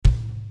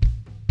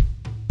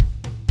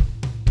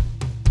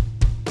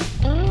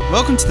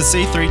Welcome to the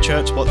C3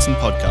 Church Watson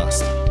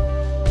podcast.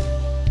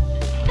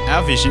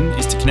 Our vision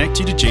is to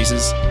connect you to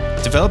Jesus,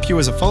 develop you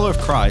as a follower of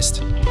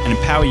Christ, and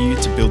empower you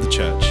to build the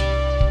church.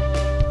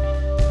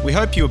 We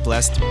hope you are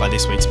blessed by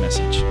this week's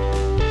message.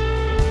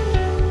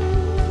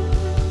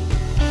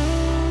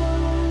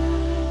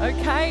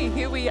 Okay,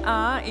 here we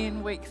are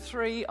in week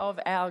 3 of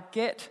our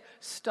Get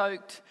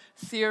Stoked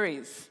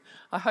series.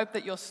 I hope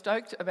that you're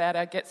stoked about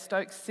our Get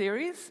Stoked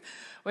series.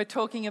 We're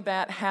talking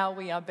about how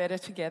we are better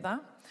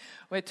together.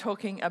 We're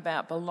talking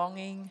about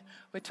belonging.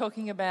 We're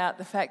talking about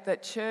the fact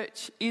that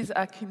church is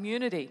a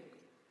community.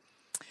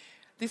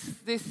 This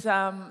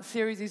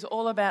series is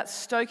all about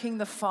stoking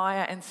the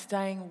fire and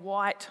staying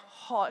white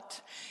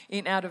hot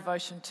in our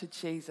devotion to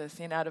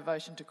Jesus, in our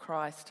devotion to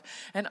Christ.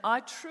 And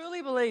I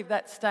truly believe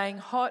that staying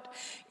hot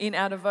in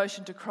our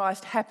devotion to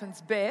Christ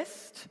happens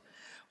best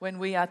when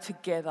we are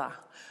together,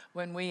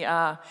 when we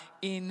are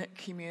in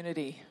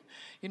community.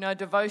 You know,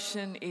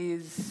 devotion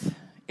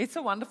it's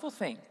a wonderful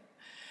thing.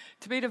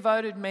 To be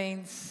devoted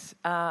means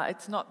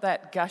it's not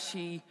that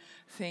gushy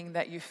thing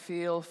that you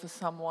feel for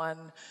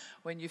someone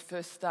when you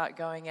first start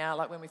going out.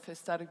 Like when we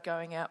first started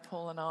going out,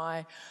 Paul and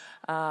I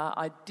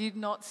did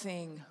not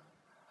sing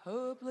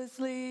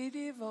 "Hopelessly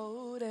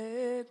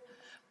Devoted."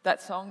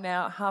 That song.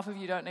 Now, half of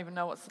you don't even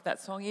know what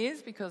that song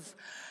is because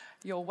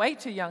you're way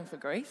too young for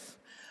Grease,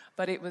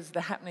 but it was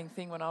the happening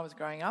thing when I was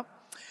growing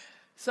up.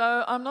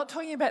 So I'm not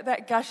talking about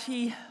that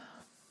gushy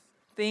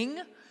thing.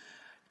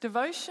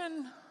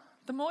 Devotion,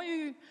 the more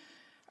you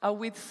are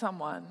with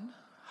someone,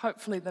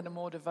 hopefully the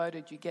more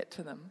devoted you get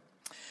to them.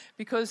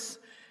 Because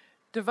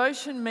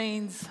devotion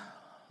means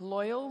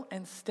loyal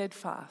and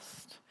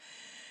steadfast.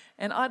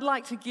 And I'd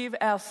like for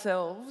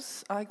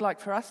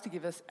us to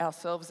give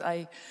ourselves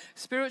a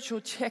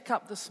spiritual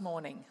checkup this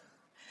morning.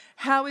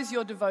 How is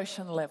your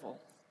devotion level?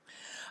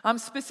 I'm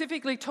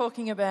specifically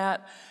talking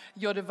about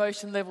your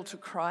devotion level to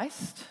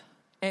Christ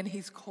and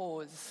his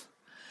cause.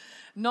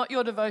 Not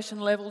your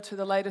devotion level to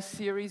the latest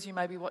series you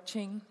may be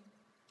watching,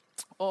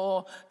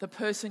 or the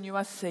person you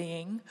are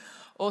seeing,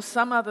 or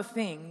some other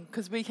thing,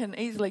 because we can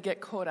easily get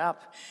caught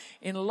up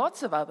in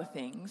lots of other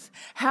things.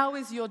 How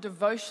is your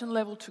devotion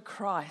level to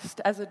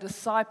Christ as a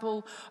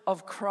disciple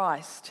of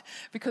Christ?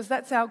 Because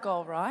that's our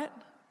goal, right?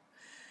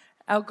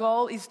 Our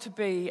goal is to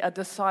be a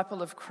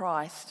disciple of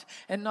Christ,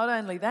 and not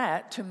only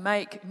that, to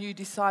make new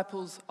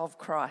disciples of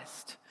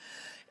Christ.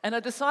 And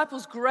a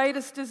disciple's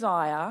greatest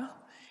desire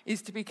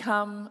is to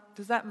become,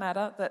 does that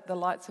matter that the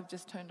lights have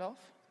just turned off?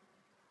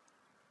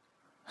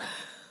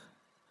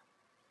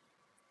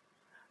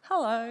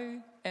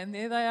 Hello, and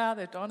there they are,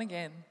 they're on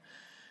again.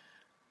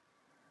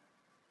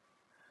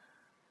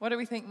 What do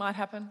we think might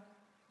happen?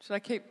 Should I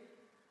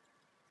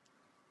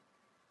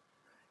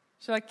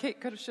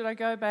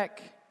go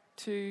back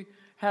to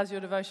how's your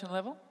devotion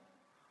level?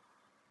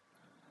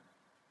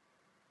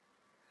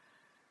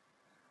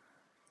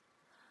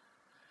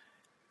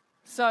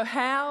 So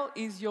how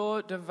is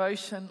your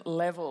devotion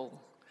level?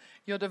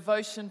 Your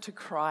devotion to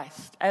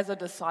Christ as a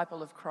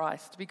disciple of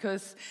Christ,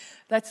 because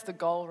that's the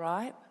goal,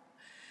 right?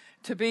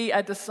 To be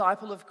a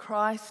disciple of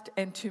Christ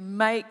and to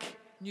make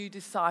new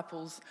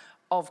disciples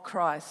of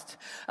Christ.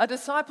 A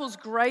disciple's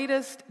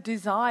greatest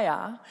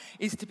desire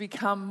is to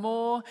become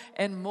more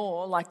and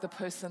more like the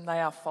person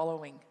they are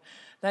following.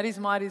 That is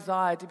my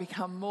desire, to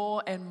become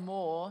more and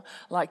more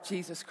like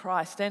Jesus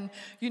Christ. And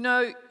you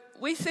know,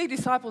 we see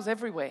disciples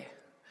everywhere.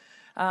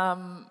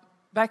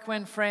 Back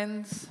when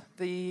Friends,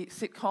 the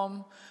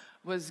sitcom,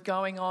 was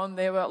going on,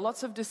 there were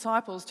lots of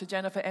disciples to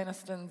Jennifer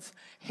Aniston's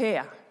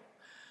hair.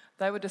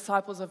 They were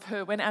disciples of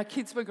her. When our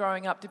kids were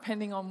growing up,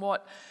 depending on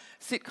what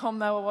sitcom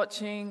they were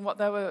watching, what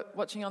they were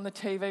watching on the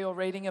TV or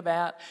reading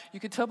about, you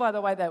could tell by the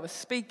way they were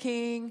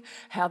speaking,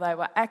 how they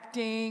were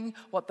acting,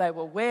 what they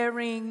were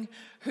wearing,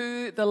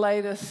 who their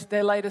latest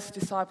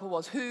disciple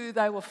was, who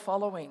they were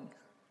following.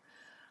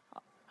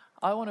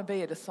 I want to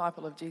be a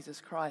disciple of Jesus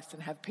Christ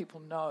and have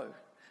people know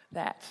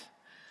that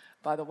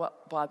by the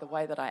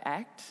way that I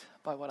act,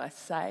 by what I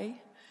say.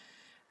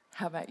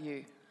 How about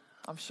you?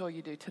 I'm sure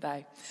you do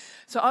today.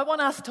 So I want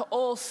us to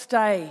all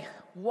stay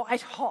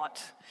white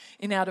hot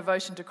in our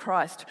devotion to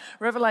Christ.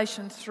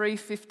 Revelation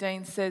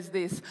 3:15 says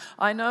this: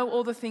 I know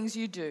all the things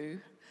you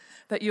do,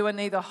 that you are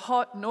neither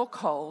hot nor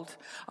cold.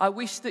 I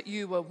wish that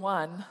you were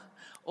one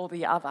or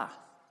the other.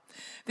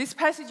 This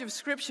passage of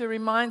scripture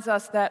reminds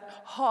us that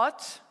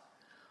hot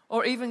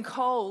or even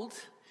cold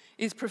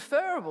is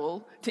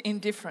preferable to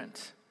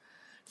indifferent.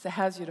 So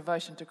how's your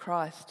devotion to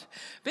Christ?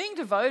 Being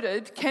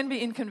devoted can be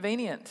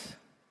inconvenient.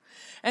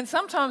 And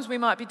sometimes we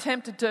might be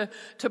tempted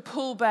to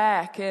pull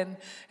back and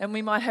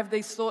we might have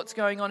these thoughts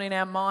going on in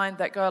our mind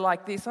that go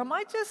like this: I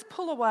might just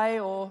pull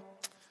away or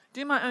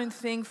do my own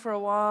thing for a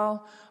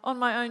while on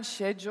my own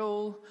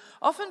schedule.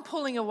 Often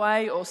pulling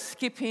away or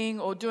skipping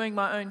or doing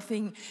my own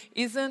thing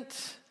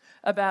isn't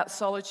about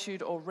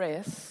solitude or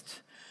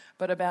rest,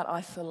 but about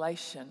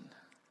isolation.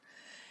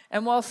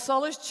 And while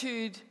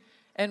solitude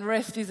and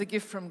rest is a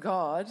gift from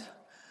God,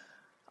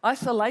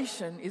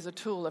 isolation is a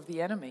tool of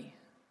the enemy.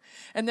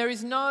 And there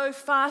is no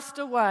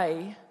faster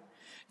way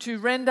to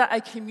render a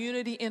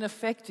community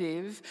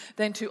ineffective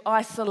than to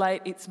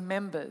isolate its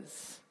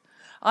members.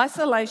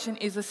 Isolation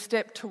is a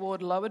step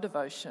toward lower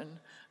devotion,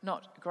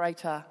 not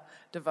greater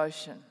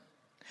devotion.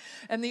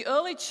 And the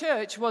early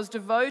church was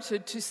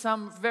devoted to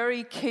some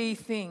very key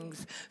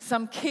things,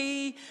 some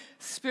key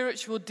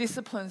spiritual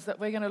disciplines that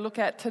we're going to look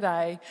at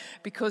today,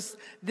 because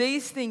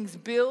these things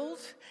build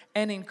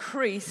and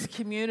increase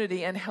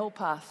community and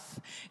help us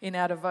in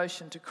our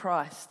devotion to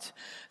Christ.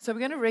 So we're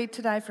going to read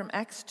today from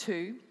Acts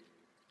 2,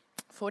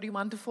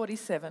 41 to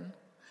 47.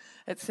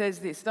 It says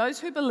this: those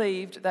who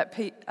believed that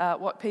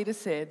what Peter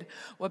said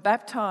were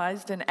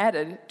baptized and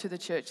added to the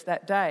church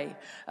that day,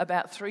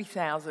 about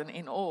 3,000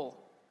 in all.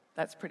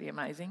 That's pretty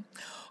amazing.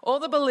 All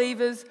the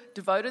believers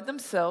devoted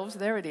themselves,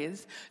 there it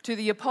is, to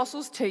the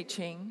apostles'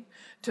 teaching,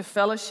 to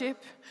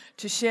fellowship,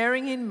 to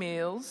sharing in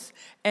meals,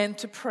 and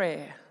to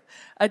prayer.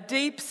 A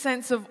deep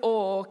sense of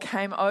awe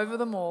came over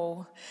them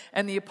all,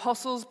 and the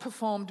apostles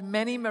performed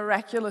many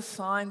miraculous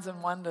signs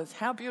and wonders.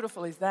 How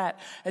beautiful is that?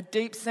 A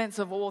deep sense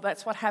of awe.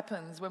 That's what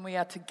happens when we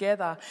are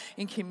together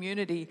in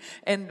community.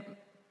 And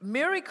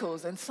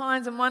miracles and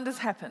signs and wonders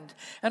happened.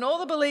 And all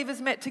the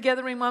believers met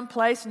together in one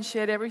place and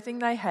shared everything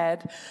they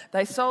had.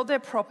 They sold their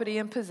property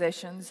and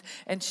possessions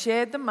and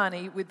shared the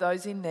money with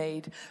those in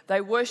need.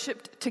 They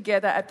worshipped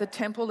together at the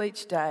temple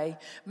each day,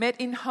 met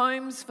in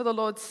homes for the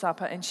Lord's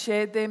Supper, and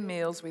shared their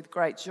meals with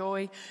great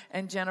joy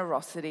and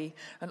generosity,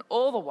 and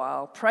all the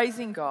while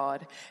praising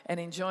God and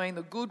enjoying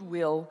the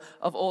goodwill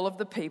of all of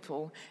the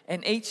people.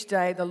 And each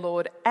day the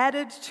Lord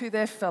added to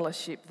their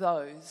fellowship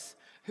those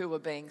who were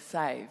being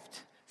saved.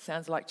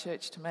 Sounds like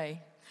church to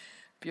me.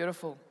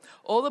 Beautiful.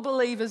 All the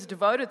believers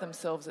devoted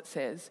themselves, it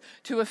says,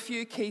 to a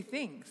few key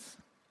things.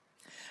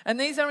 And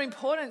these are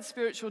important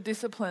spiritual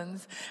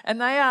disciplines, and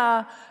they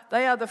are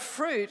the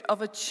fruit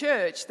of a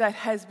church that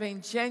has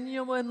been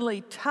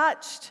genuinely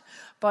touched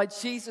by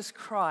Jesus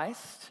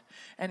Christ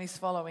and is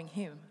following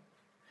him.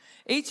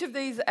 Each of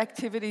these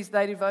activities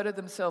they devoted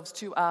themselves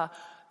to are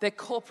their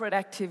corporate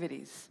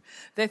activities.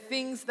 They're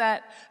things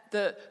that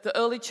the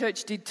early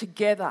church did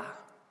together.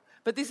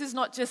 But this is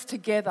not just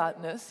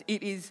togetherness,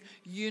 it is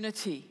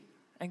unity.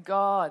 And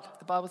God,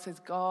 the Bible says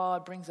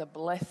God brings a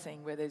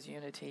blessing where there's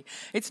unity.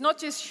 It's not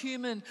just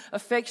human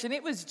affection,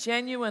 it was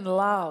genuine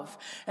love.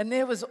 And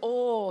there was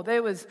awe,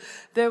 there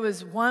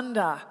was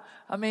wonder.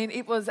 I mean,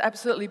 it was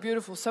absolutely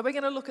beautiful. So we're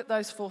going to look at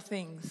those four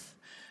things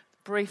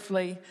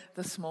briefly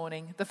this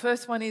morning. The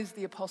first one is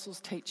the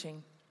apostles'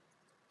 teaching.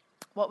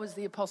 What was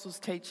the apostles'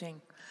 teaching?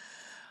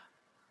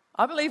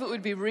 I believe it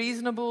would be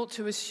reasonable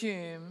to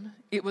assume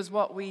it was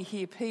what we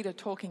hear Peter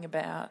talking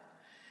about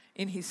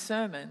in his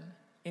sermon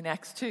in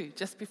Acts 2,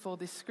 just before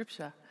this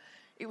scripture.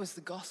 It was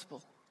the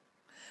gospel.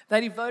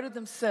 They devoted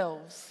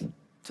themselves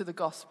to the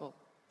gospel,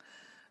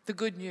 the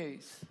good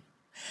news.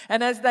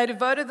 And as they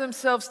devoted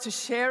themselves to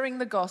sharing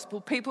the gospel,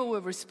 people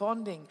were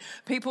responding.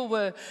 People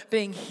were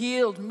being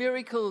healed.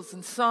 Miracles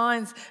and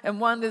signs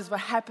and wonders were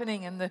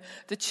happening, and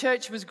the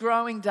church was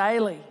growing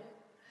daily.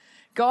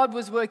 God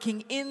was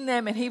working in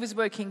them and he was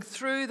working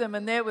through them,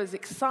 and there was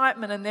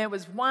excitement and there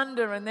was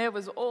wonder and there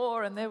was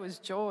awe and there was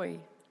joy.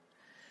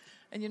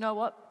 And you know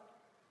what?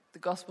 The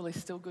gospel is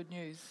still good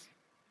news.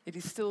 It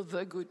is still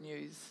the good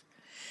news.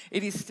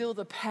 It is still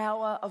the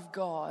power of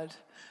God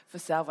for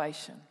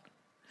salvation.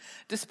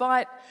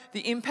 Despite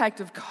the impact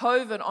of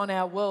COVID on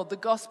our world, the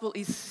gospel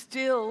is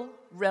still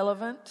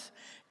relevant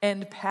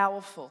and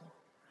powerful.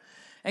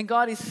 And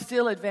God is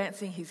still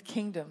advancing his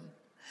kingdom.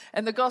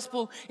 And the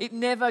gospel, it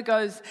never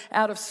goes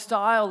out of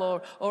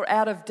style or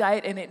out of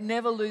date, and it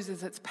never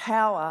loses its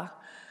power.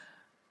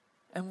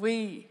 And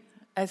we,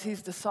 as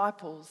his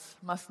disciples,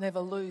 must never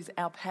lose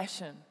our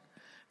passion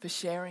for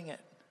sharing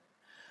it.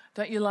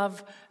 Don't you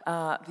love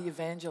the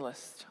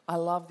evangelist? I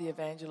love the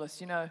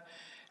evangelist. You know,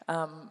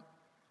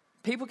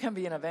 people can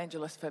be an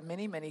evangelist for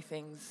many, many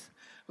things.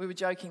 We were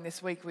joking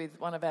this week with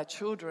one of our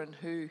children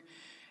who,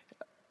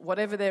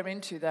 whatever they're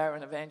into, they're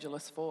an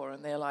evangelist for.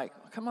 And they're like,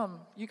 come on,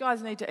 you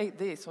guys need to eat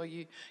this, or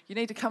you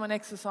need to come and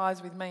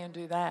exercise with me and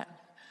do that.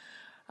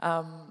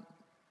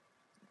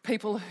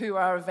 People who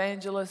are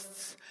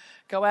evangelists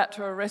go out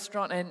to a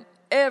restaurant and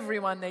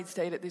everyone needs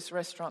to eat at this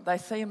restaurant. They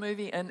see a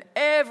movie and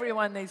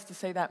everyone needs to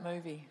see that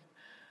movie.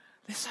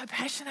 They're so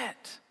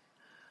passionate.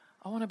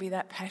 I want to be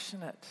that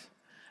passionate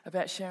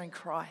about sharing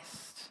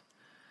Christ,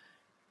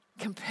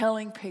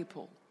 compelling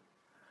people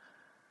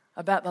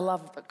about the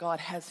love that God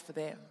has for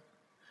them.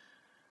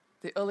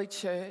 The early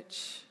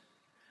church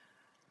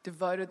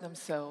devoted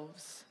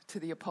themselves to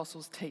the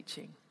apostles'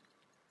 teaching.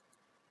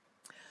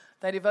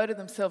 They devoted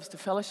themselves to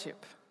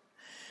fellowship.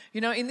 You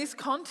know, in this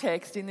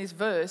context, in this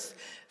verse,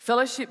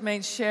 fellowship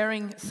means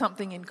sharing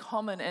something in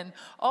common. And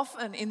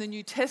often in the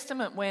New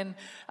Testament, when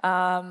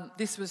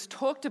this was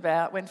talked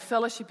about, when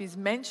fellowship is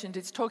mentioned,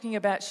 it's talking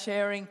about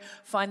sharing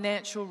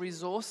financial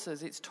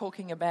resources. It's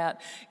talking about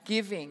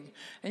giving.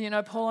 And you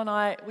know, Paul and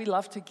I, we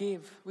love to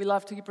give. We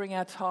love to bring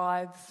our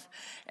tithes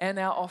and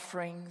our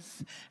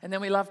offerings. And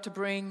then we love to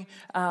bring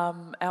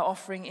our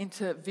offering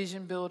into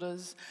Vision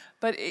Builders.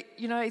 But,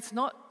 it's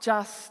not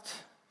just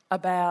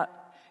about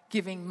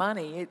giving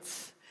money.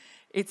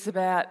 It's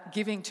about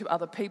giving to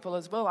other people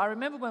as well. I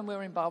remember when we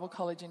were in Bible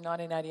college in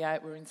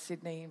 1988, we were in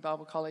Sydney in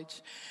Bible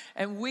college,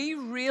 and we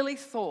really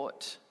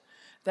thought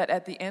that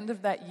at the end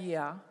of that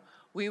year,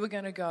 we were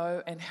going to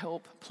go and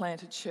help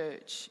plant a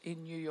church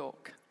in New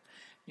York,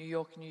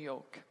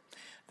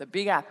 the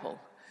Big Apple.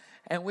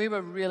 And we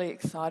were really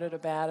excited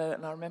about it.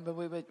 And I remember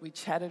we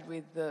chatted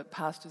with the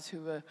pastors who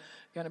were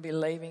going to be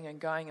leaving and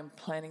going and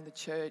planning the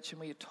church, and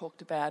we had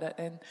talked about it.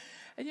 And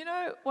you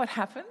know what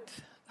happened?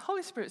 The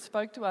Holy Spirit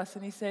spoke to us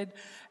and he said,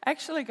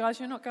 actually, guys,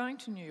 you're not going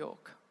to New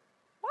York.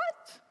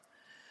 What?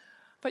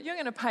 But you're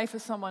going to pay for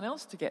someone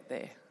else to get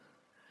there.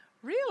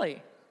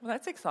 Really? Well,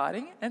 that's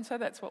exciting. And so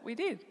that's what we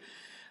did.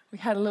 We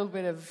had a little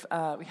bit of,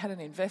 we had an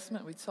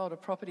investment. We'd sold a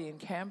property in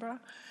Canberra,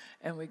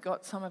 and we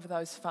got some of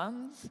those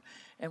funds,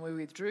 and we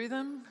withdrew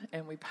them,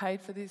 and we paid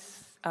for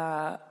this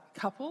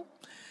couple,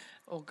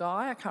 or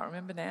guy, I can't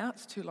remember now,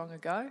 it's too long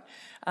ago,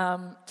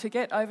 to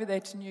get over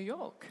there to New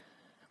York.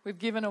 We've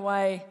given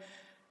away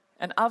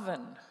an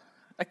oven,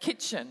 a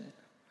kitchen,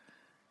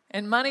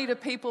 and money to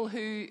people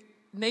who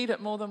need it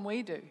more than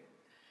we do.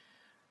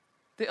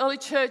 The early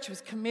church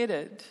was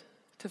committed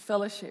to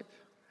fellowship,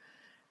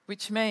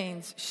 which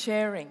means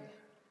sharing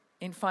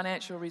in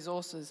financial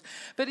resources.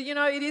 But you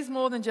know, it is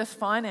more than just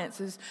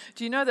finances.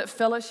 Do you know that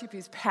fellowship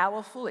is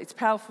powerful? It's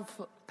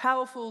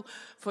powerful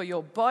for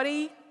your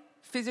body,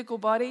 physical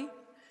body,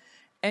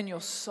 and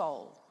your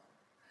soul.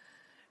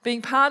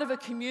 Being part of a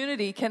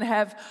community can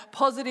have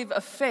positive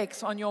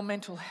effects on your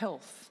mental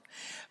health,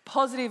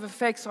 positive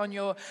effects on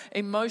your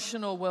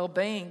emotional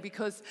well-being,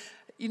 because,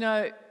 you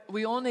know,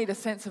 we all need a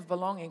sense of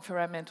belonging for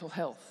our mental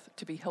health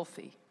to be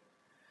healthy.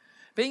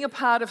 Being a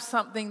part of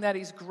something that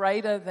is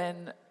greater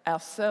than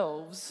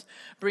ourselves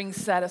brings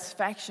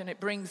satisfaction, it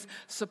brings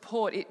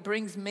support, it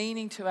brings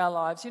meaning to our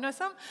lives. You know,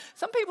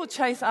 some people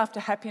chase after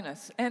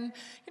happiness, and,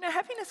 you know,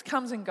 happiness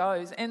comes and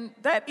goes, and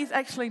that is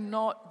actually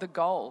not the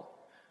goal.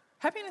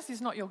 Happiness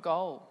is not your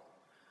goal.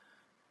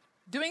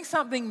 Doing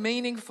something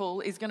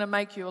meaningful is going to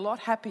make you a lot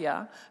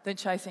happier than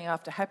chasing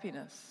after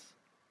happiness.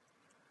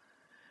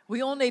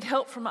 We all need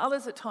help from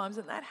others at times,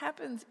 and that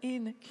happens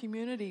in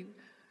community.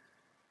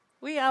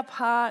 We are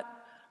part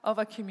of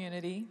a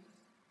community.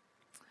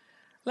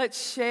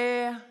 Let's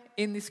share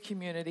in this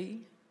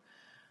community.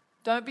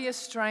 Don't be a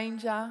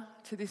stranger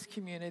to this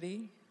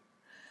community.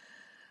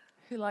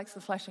 Who likes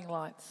the flashing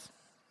lights?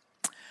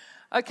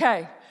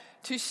 Okay,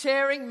 to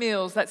sharing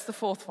meals, that's the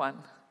fourth one.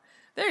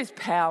 There is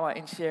power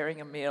in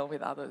sharing a meal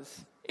with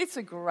others. It's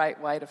a great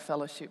way to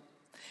fellowship.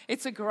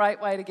 It's a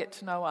great way to get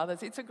to know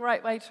others. It's a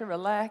great way to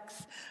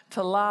relax,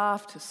 to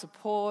laugh, to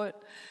support,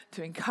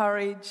 to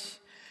encourage.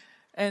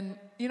 And,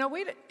 you know,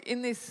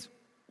 in this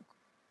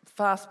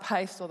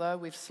fast-paced, although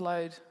we've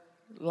slowed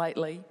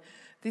lately,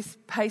 this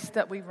pace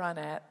that we run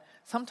at,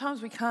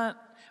 sometimes we find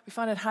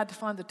it hard to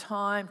find the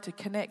time to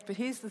connect. But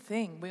here's the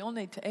thing, we all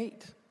need to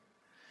eat.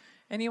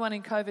 Anyone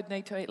in COVID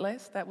need to eat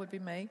less? That would be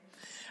me.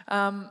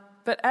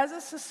 But as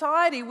a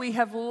society, we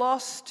have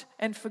lost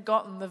and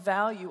forgotten the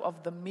value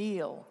of the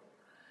meal.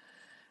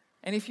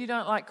 And if you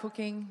don't like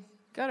cooking,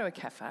 go to a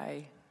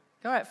cafe,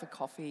 go out for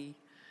coffee.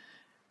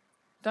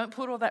 Don't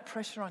put all that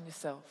pressure on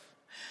yourself.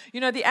 You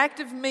know, the act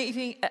of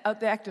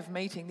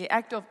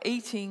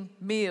eating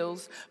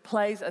meals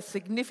plays a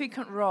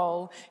significant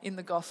role in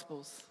the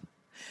Gospels.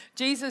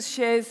 Jesus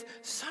shares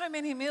so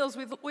many meals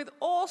with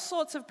all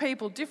sorts of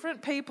people,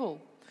 different people.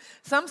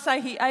 Some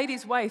say he ate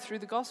his way through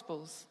the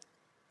Gospels.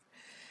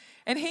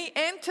 And he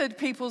entered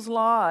people's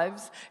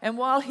lives, and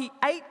while he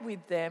ate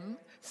with them,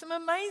 some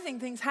amazing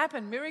things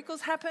happened.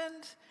 Miracles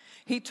happened.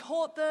 He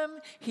taught them.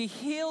 He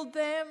healed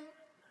them.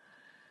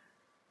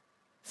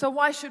 So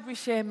why should we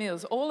share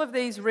meals? All of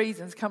these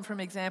reasons come from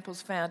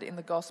examples found in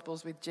the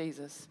Gospels with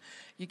Jesus.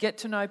 You get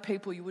to know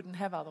people you wouldn't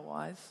have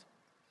otherwise.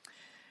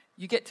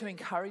 You get to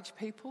encourage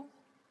people.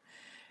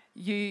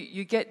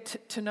 You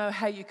get to know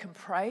how you can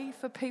pray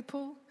for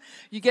people.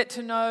 You get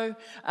to know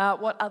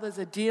what others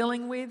are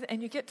dealing with,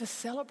 and you get to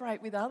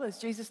celebrate with others.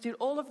 Jesus did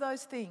all of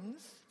those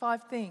things,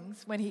 5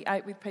 things, when he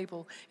ate with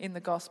people in the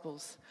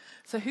Gospels.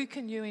 So who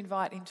can you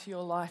invite into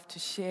your life to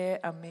share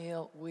a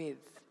meal with?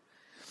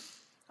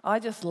 I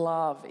just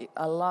love it.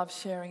 I love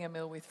sharing a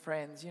meal with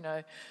friends, you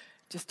know,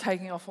 just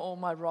taking off all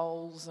my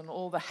roles and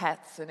all the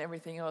hats and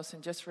everything else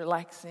and just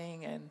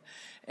relaxing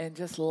and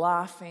just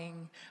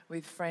laughing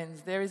with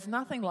friends. There is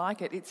nothing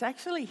like it. It's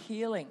actually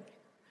healing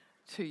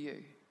to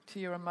you, to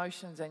your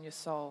emotions and your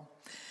soul.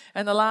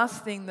 And the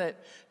last thing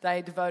that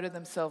they devoted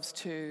themselves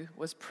to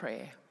was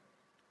prayer.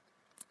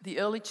 The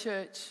early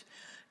church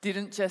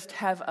didn't just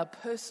have a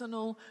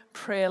personal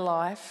prayer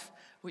life,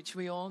 which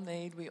we all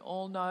need. We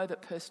all know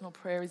that personal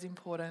prayer is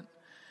important.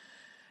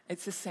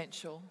 It's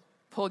essential.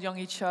 Paul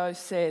Yonggi Cho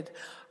said,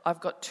 "I've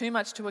got too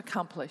much to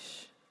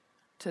accomplish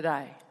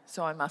today,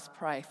 so I must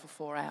pray for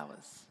 4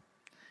 hours."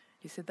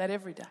 He said that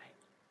every day.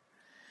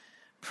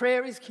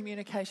 Prayer is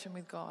communication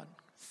with God.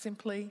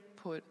 Simply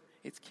put,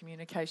 it's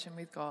communication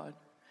with God.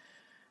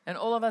 And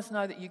all of us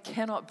know that you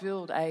cannot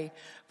build a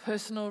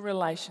personal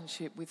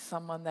relationship with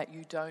someone that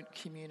you don't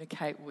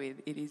communicate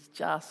with. It is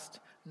just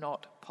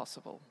not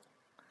possible.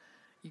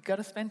 You've got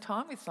to spend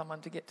time with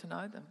someone to get to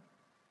know them.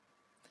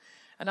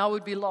 And I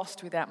would be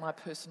lost without my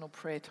personal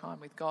prayer time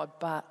with God.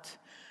 But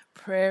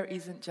prayer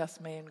isn't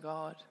just me and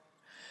God.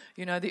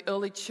 You know, the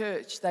early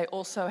church, they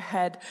also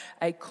had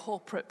a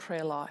corporate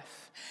prayer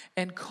life.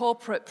 And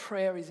corporate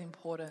prayer is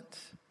important.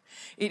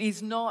 It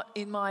is not,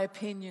 in my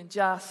opinion,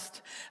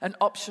 just an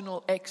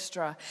optional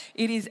extra.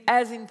 It is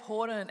as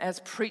important as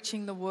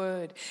preaching the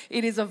word.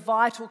 It is a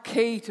vital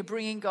key to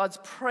bringing God's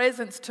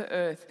presence to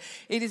earth.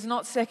 It is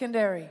not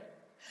secondary.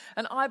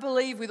 And I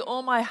believe with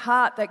all my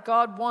heart that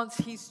God wants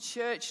his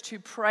church to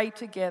pray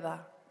together.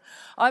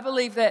 I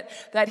believe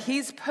that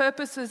his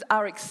purposes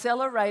are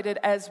accelerated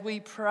as we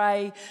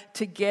pray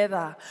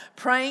together.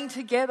 Praying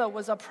together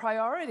was a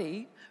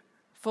priority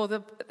for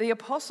the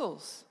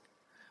apostles.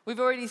 We've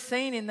already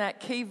seen in that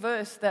key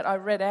verse that I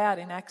read out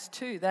in Acts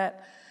 2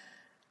 that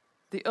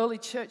the early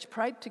church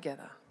prayed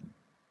together.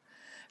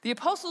 The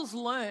apostles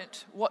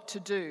learnt what to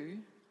do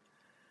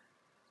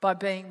by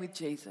being with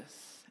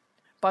Jesus,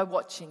 by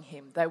watching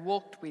him. They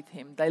walked with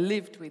him. They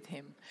lived with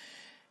him.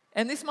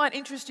 And this might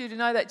interest you to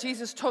know that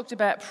Jesus talked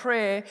about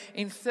prayer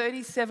in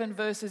 37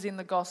 verses in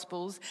the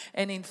Gospels,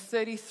 and in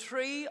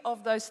 33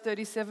 of those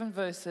 37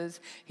 verses,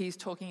 he's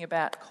talking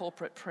about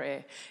corporate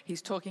prayer.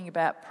 He's talking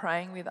about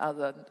praying with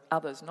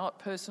others, not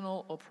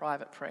personal or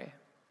private prayer.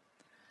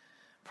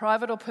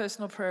 Private or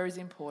personal prayer is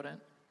important,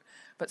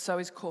 but so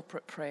is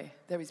corporate prayer.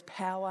 There is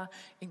power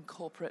in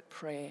corporate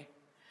prayer.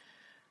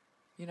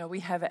 You know, we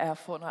have our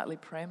fortnightly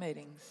prayer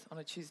meetings on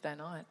a Tuesday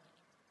night.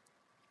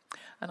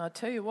 And I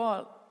tell you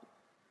what,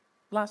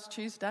 last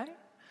Tuesday,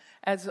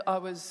 as I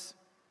was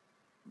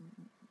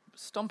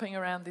stomping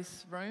around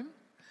this room,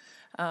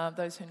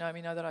 those who know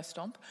me know that I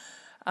stomp,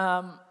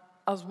 I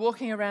was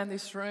walking around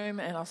this room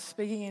and I was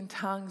speaking in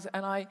tongues,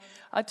 and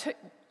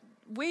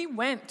we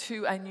went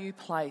to a new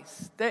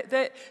place.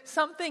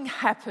 Something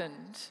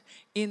happened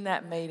in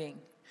that meeting.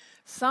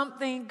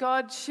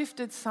 God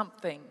shifted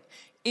something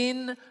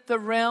in the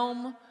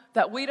realm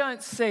that we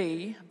don't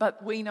see,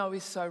 but we know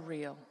is so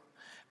real.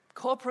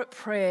 Corporate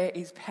prayer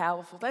is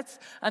powerful. That's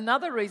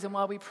another reason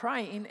why we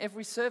pray in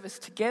every service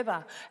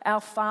together.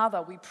 Our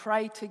Father, we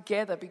pray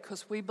together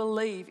because we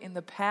believe in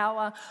the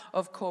power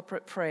of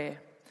corporate prayer.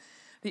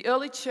 The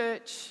early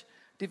church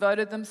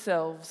devoted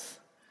themselves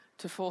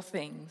to 4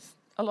 things.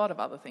 A lot of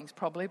other things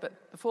probably, but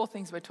the 4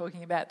 things we're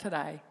talking about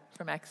today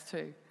from Acts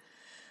 2.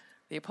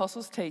 The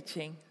apostles'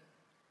 teaching.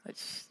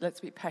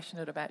 Let's be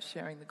passionate about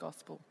sharing the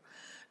gospel.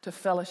 To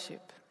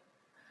fellowship.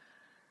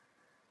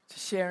 To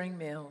sharing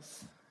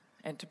meals.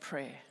 And to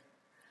prayer.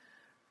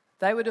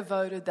 They were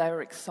devoted, they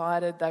were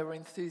excited, they were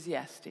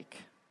enthusiastic.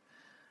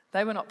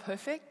 They were not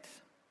perfect.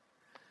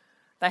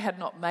 They had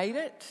not made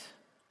it.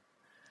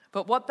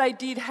 But what they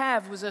did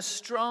have was a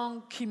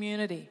strong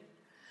community.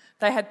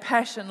 They had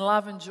passion,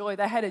 love, and joy.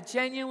 They had a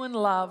genuine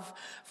love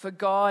for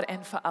God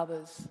and for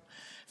others.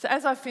 So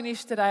as I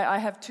finish today, I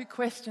have 2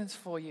 questions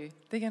for you.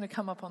 They're going to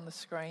come up on the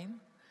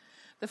screen.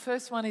 The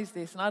first one is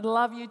this, and I'd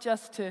love you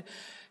just to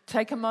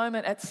take a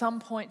moment at some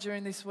point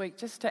during this week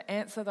just to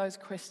answer those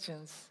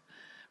questions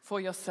for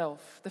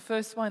yourself. The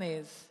first one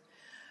is,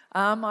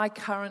 are my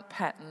current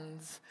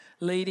patterns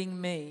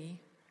leading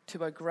me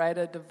to a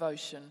greater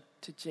devotion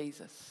to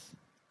Jesus?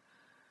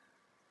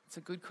 It's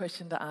a good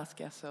question to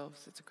ask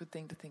ourselves. It's a good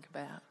thing to think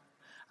about.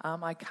 Are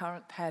my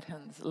current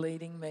patterns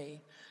leading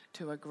me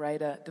to a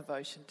greater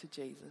devotion to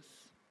Jesus?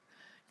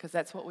 Because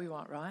that's what we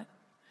want, right?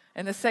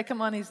 And the second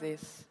one is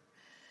this.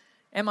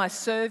 Am I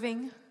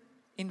serving,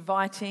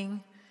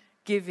 inviting,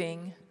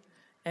 giving,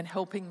 and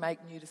helping make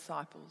new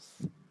disciples?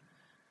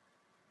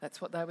 That's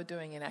what they were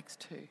doing in Acts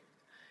 2.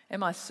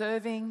 Am I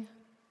serving,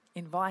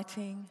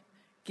 inviting,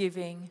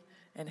 giving,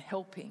 and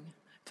helping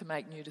to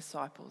make new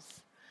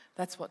disciples?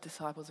 That's what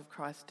disciples of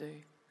Christ do.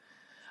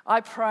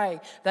 I pray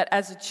that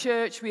as a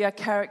church we are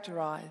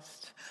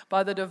characterized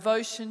by the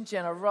devotion,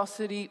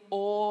 generosity,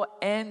 awe,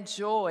 and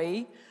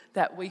joy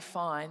that we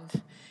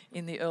find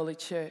in the early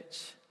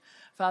church.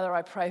 Father,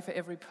 I pray for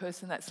every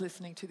person that's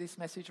listening to this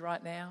message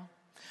right now.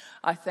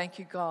 I thank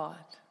you,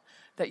 God,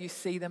 that you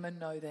see them and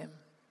know them.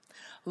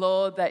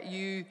 Lord, that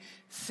you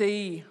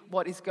see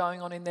what is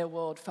going on in their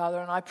world, Father.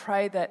 And I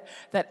pray that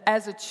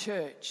as a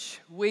church,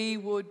 we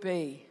would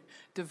be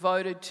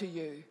devoted to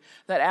you,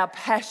 that our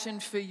passion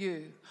for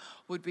you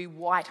would be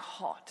white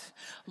hot.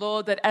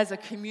 Lord, that as a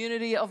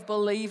community of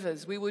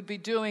believers, we would be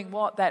doing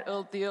what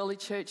the early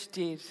church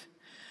did.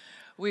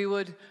 We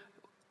would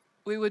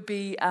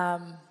be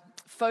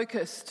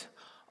focused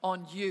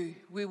on you.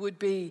 We would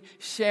be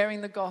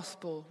sharing the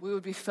gospel. We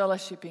would be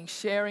fellowshipping,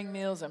 sharing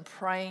meals, and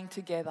praying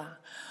together.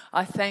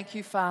 I thank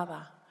you,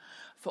 Father,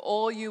 for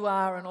all you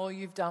are and all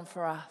you've done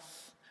for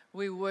us.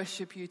 We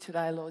worship you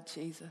today, Lord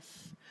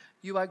Jesus.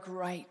 You are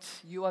great,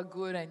 you are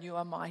good, and you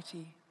are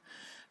mighty.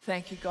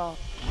 Thank you, God.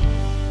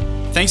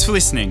 Thanks for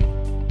listening.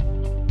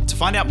 To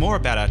find out more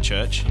about our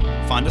church,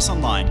 find us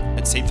online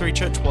at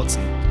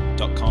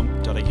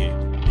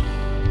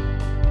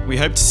c3churchwatson.com.au. We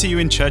hope to see you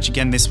in church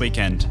again this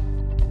weekend.